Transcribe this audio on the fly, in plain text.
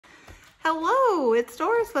Hello, it's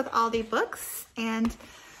Doris with Aldi Books, and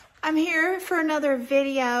I'm here for another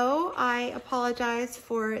video. I apologize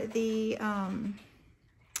for the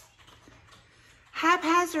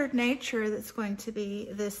haphazard nature that's going to be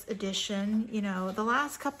this edition. You know, the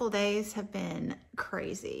last couple days have been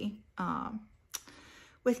crazy.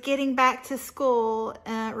 With getting back to school,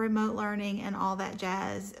 remote learning, and all that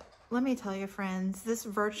jazz. Let me tell you, friends, this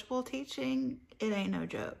virtual teaching, it ain't no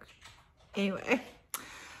joke. Anyway.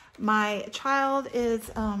 My child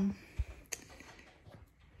is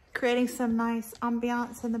creating some nice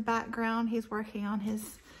ambiance in the background. He's working on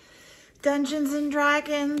his Dungeons and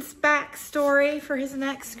Dragons backstory for his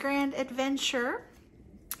next grand adventure.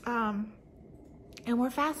 And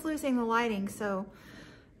we're fast losing the lighting, so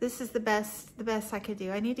this is the best I could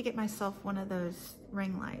do. I need to get myself one of those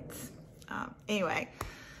ring lights. Anyway,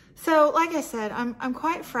 so like I said, I'm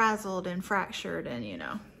quite frazzled and fractured, and you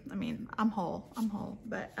know, I mean, I'm whole,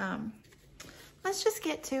 but let's just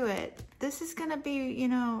get to it. This is gonna be, you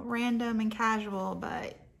know, random and casual,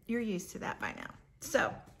 but you're used to that by now.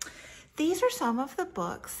 So these are some of the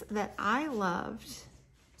books that I loved,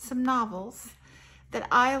 some novels that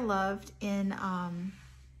I loved in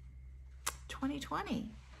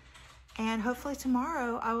 2020. And hopefully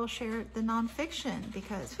tomorrow I will share the nonfiction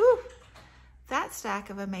because, whew, that stack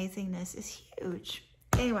of amazingness is huge.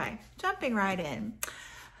 Anyway, jumping right in.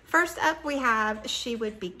 First up, we have She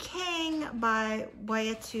Would Be King by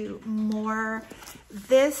Wayatu Moore.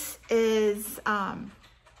 This is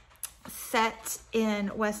set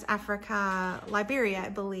in West Africa, Liberia, I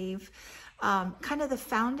believe. Kind of the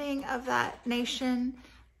founding of that nation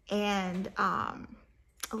and a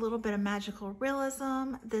little bit of magical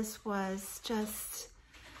realism. This was just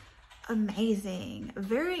amazing,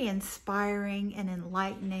 very inspiring and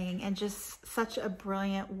enlightening, and just such a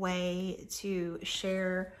brilliant way to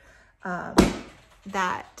share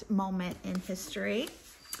that moment in history.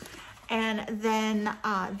 And then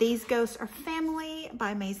These Ghosts Are Family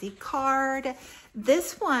by Maisie Card.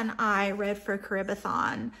 This one I read for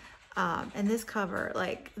Caribathon, and this cover,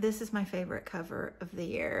 like, this is my favorite cover of the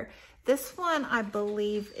year. This one I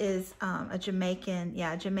believe is a Jamaican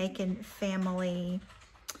family,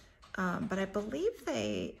 but I believe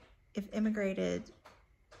they immigrated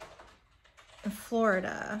in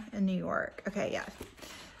Florida and New York. Okay, yeah.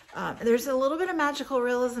 There's a little bit of magical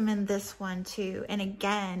realism in this one too. And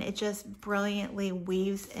again, it just brilliantly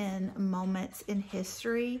weaves in moments in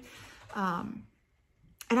history. And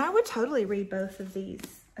I would totally read both of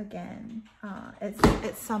these again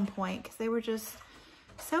at some point because they were just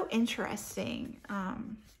so interesting.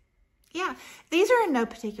 Yeah, these are in no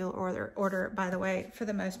particular order, by the way, for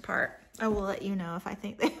the most part. I will let you know if I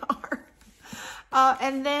think they are.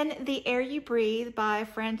 And then The Air You Breathe by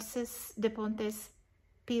Francis de Pontes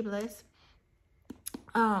Peebles.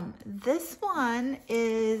 This one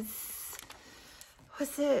is,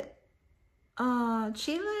 was it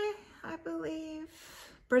Chile, I believe?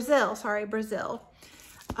 Brazil, sorry, Brazil.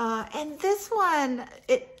 And this one,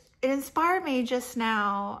 it inspired me just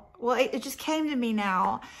now. Well, it just came to me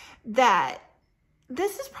now that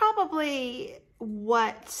this is probably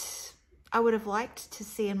what I would have liked to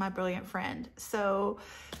see in My Brilliant Friend. So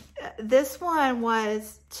this one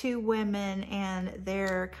was two women and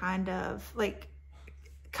they're kind of like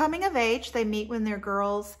coming of age. They meet when they're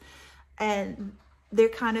girls and they're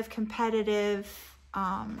kind of competitive,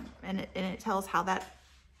 and it tells how that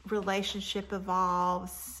relationship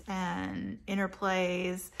evolves and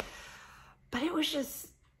interplays. But it was just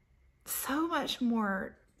so much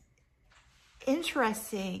more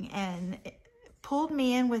interesting, and it pulled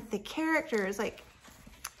me in with the characters. Like,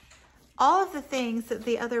 all of the things that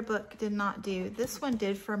the other book did not do, this one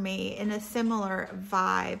did for me, in a similar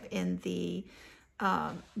vibe in the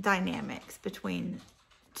dynamics between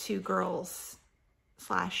two girls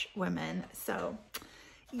 / women. So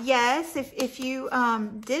yes, if you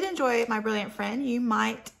did enjoy My Brilliant Friend, you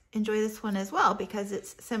might enjoy this one as well because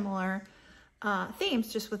it's similar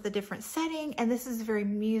themes, just with a different setting. And this is very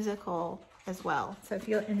musical as well. So if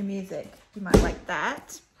you're into music, you might like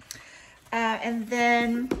that. And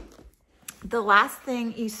then The Last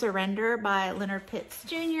Thing You Surrender by Leonard Pitts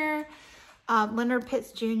Jr. Leonard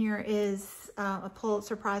Pitts Jr. is a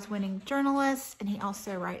Pulitzer Prize winning journalist, and he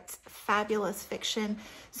also writes fabulous fiction.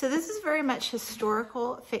 So this is very much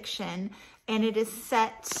historical fiction, and it is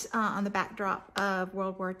set on the backdrop of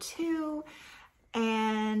World War II.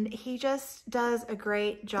 And he just does a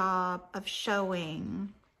great job of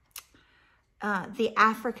showing the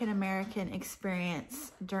African-American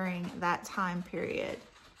experience during that time period.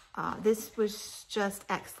 This was just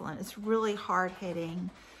excellent. It's really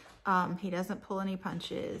hard-hitting. He doesn't pull any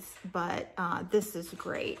punches, but this is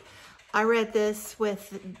great. I read this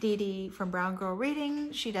with Dee Dee from Brown Girl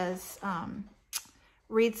Reading. She does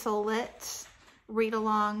Read So Lit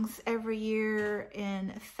read-alongs every year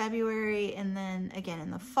in February and then again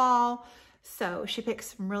in the fall. So she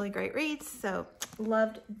picks some really great reads. So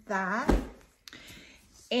loved that.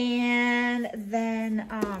 And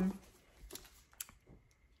then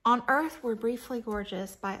On Earth We're Briefly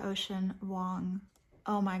Gorgeous by Ocean Vuong.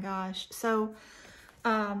 Oh my gosh. So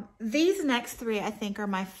these next three I think are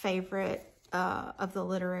my favorite of the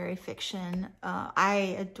literary fiction.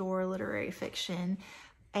 I adore literary fiction,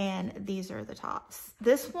 and these are the tops.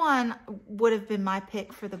 This one would have been my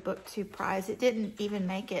pick for the BookTube prize. It didn't even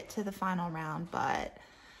make it to the final round, but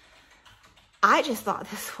I just thought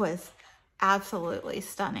this was absolutely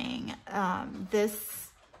stunning. This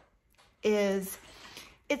is,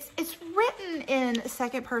 it's written in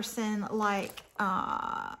second person, like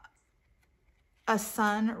a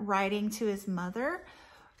son writing to his mother,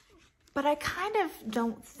 but I kind of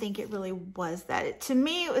don't think it really was that. To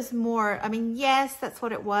me, it was more, I mean, yes, that's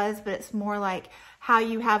what it was, but it's more like how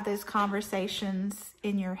you have those conversations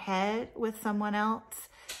in your head with someone else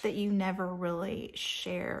that you never really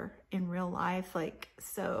share in real life. Like,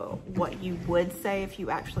 so what you would say if you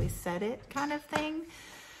actually said it, kind of thing.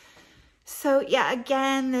 So yeah,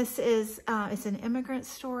 again, this is, it's an immigrant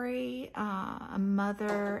story, a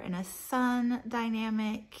mother and a son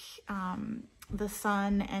dynamic. The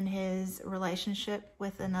son and his relationship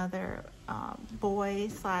with another boy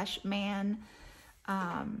 / man.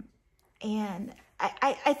 And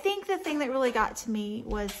I think the thing that really got to me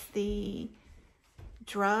was the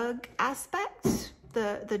drug aspect,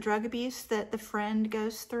 the drug abuse that the friend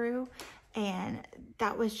goes through. And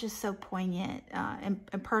that was just so poignant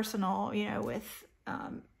and personal, you know, with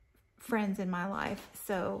friends in my life.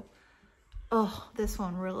 So, oh, this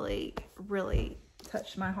one really, really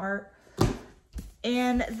touched my heart.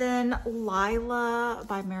 And then Lila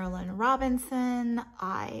by Marilynne Robinson.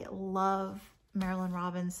 I love Marilynne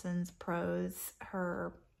Robinson's prose,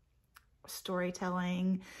 her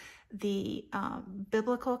storytelling, the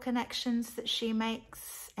biblical connections that she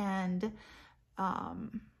makes, and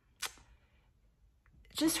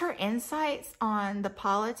just her insights on the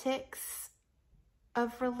politics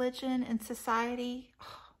of religion and society.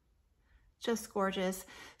 Just gorgeous.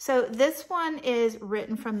 So this one is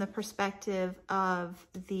written from the perspective of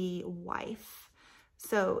the wife.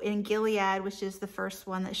 So in Gilead, which is the first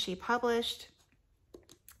one that she published,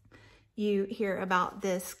 you hear about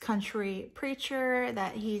this country preacher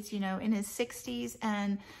that he's, you know, in his 60s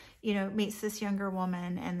and, you know, meets this younger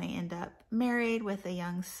woman, and they end up married with a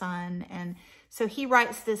young son. And so he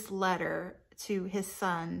writes this letter to his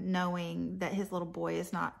son, knowing that his little boy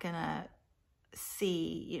is not going to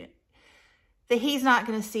see, you know, that he's not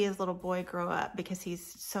going to see his little boy grow up because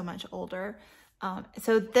he's so much older.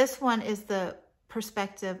 So this one is the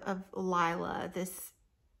perspective of Lila, this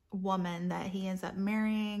woman that he ends up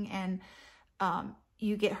marrying, and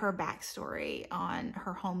you get her backstory on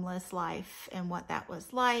her homeless life and what that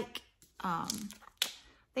was like. I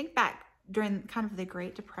think back during kind of the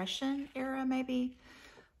Great Depression era, maybe.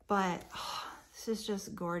 But oh, this is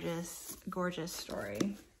just gorgeous, gorgeous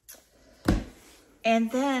story. And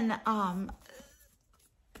then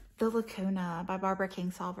The Lacuna by Barbara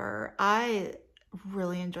Kingsolver. I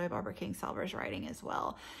really enjoy Barbara Kingsolver's writing as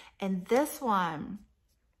well. And this one,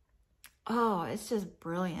 oh, it's just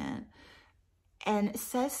brilliant. And it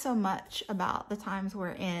says so much about the times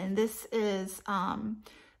we're in. This is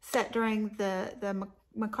set during the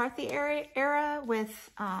McCarthy era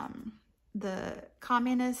with the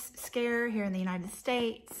communist scare here in the United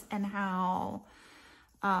States, and how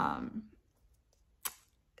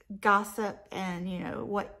gossip and, you know,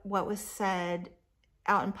 what was said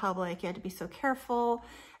out in public, you had to be so careful.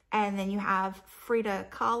 And then you have Frida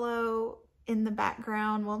Kahlo in the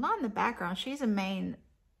background. Well, not in the background, she's a main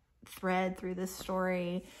thread through this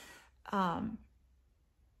story.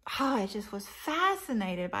 I just was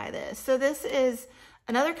fascinated by this. So this is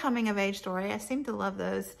another coming of age story. I seem to love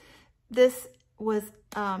those. This was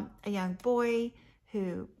a young boy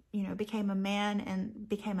who, you know, became a man and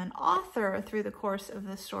became an author through the course of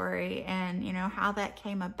the story, and, you know, how that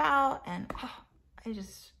came about. And oh,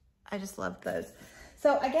 I just loved those.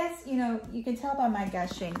 So I guess, you know, you can tell by my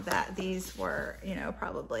gushing that these were, you know,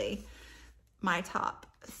 probably my top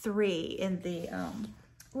 3 in the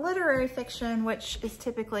literary fiction, which is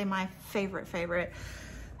typically my favorite.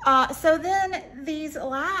 So then these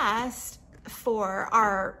last 4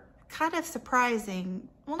 are kind of surprising.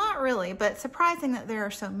 Well, not really, but surprising that there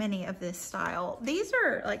are so many of this style. These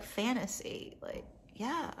are like fantasy, like,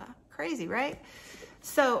 yeah, crazy, right?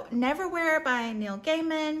 So Neverwhere by Neil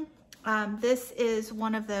Gaiman. This is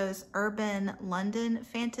one of those urban London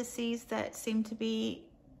fantasies that seem to be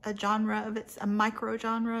a genre of its, a micro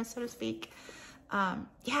genre, so to speak. Yeah,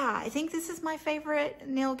 I think this is my favorite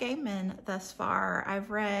Neil Gaiman thus far. I've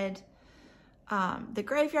read The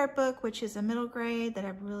Graveyard Book, which is a middle grade that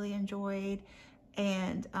I've really enjoyed,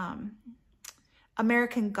 and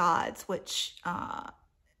American Gods, which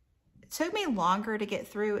took me longer to get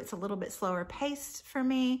through. It's a little bit slower paced for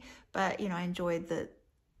me, but you know, I enjoyed the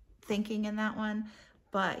thinking in that one.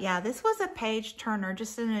 But yeah, this was a page turner,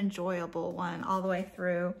 just an enjoyable one all the way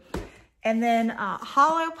through. And then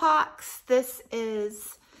Hollowpox, this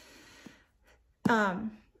is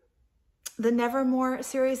the Nevermore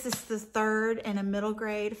series. This is the third in a middle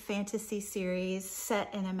grade fantasy series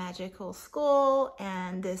set in a magical school,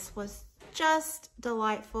 and this was just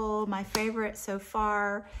delightful. My favorite so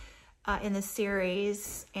far in the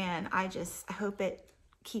series, and I hope it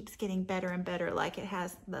keeps getting better and better like it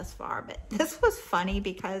has thus far. But this was funny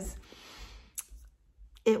because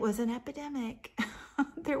it was an epidemic.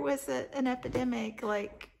 There was an epidemic,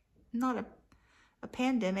 like not a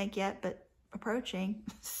pandemic yet, but approaching.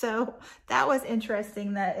 So that was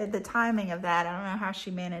interesting, that the timing of that. I don't know how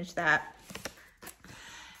she managed that.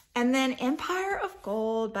 And then Empire of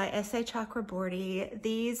Gold by S.A. Chakraborty.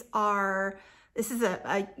 This is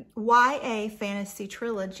a YA fantasy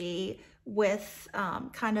trilogy with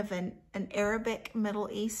kind of an Arabic Middle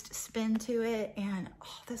East spin to it. And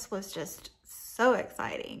oh, this was just so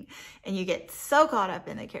exciting. And you get so caught up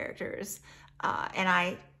in the characters. And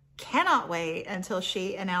I cannot wait until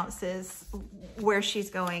she announces where she's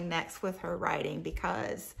going next with her writing,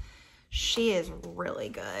 because she is really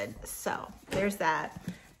good. So there's that.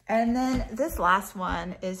 And then this last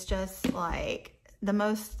one is just like the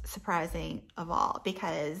most surprising of all,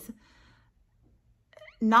 because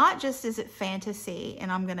not just is it fantasy,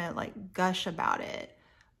 and I'm gonna like gush about it,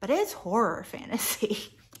 but it's horror fantasy.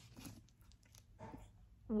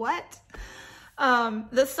 What?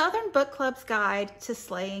 The Southern Book Club's Guide to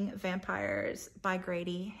Slaying Vampires by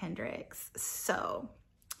Grady Hendrix. So,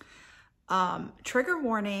 trigger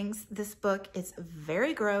warnings, this book is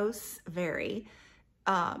very gross,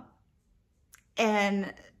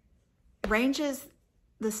 and ranges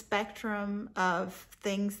the spectrum of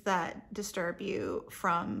things that disturb you,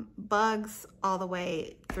 from bugs all the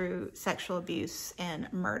way through sexual abuse and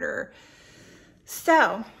murder.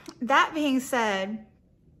 So that being said,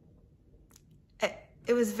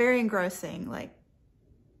 it was very engrossing. Like,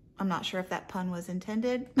 I'm not sure if that pun was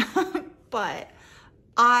intended, but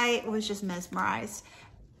I was just mesmerized.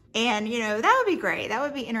 And you know, that would be great. That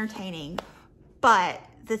would be entertaining. But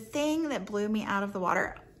the thing that blew me out of the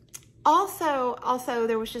water, also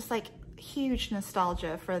there was just like huge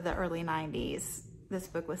nostalgia for the early 90s. This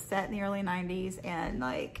book was set in the early 90s, and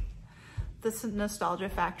like this nostalgia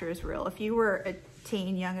factor is real. If you were a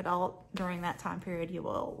teen, young adult during that time period, you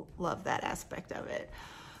will love that aspect of it.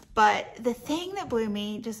 But the thing that blew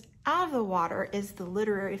me just out of the water is the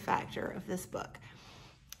literary factor of this book.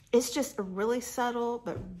 It's just a really subtle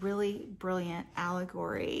but really brilliant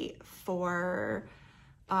allegory for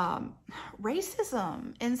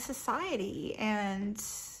racism in society. And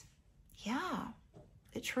yeah,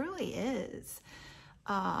 it truly is.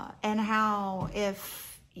 And how if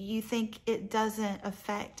you think it doesn't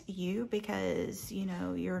affect you because, you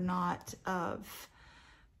know, you're not of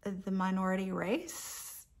the minority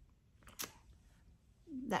race,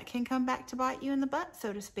 that can come back to bite you in the butt,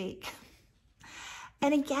 so to speak.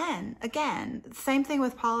 And again, same thing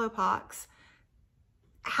with Hollowpox.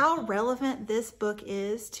 How relevant this book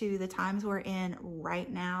is to the times we're in right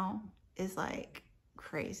now is like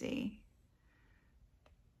crazy.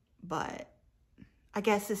 But I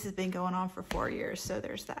guess this has been going on for 4 years, so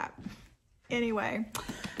there's that. Anyway,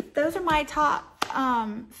 those are my top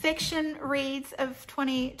fiction reads of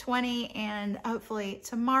 2020, and hopefully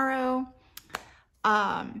tomorrow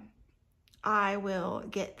I will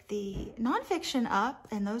get the nonfiction up,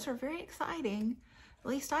 and those are very exciting. At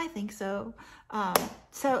least I think so.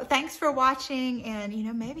 So thanks for watching, and you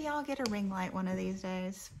know, maybe I'll get a ring light one of these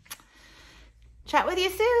days. Chat with you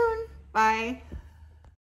soon. Bye.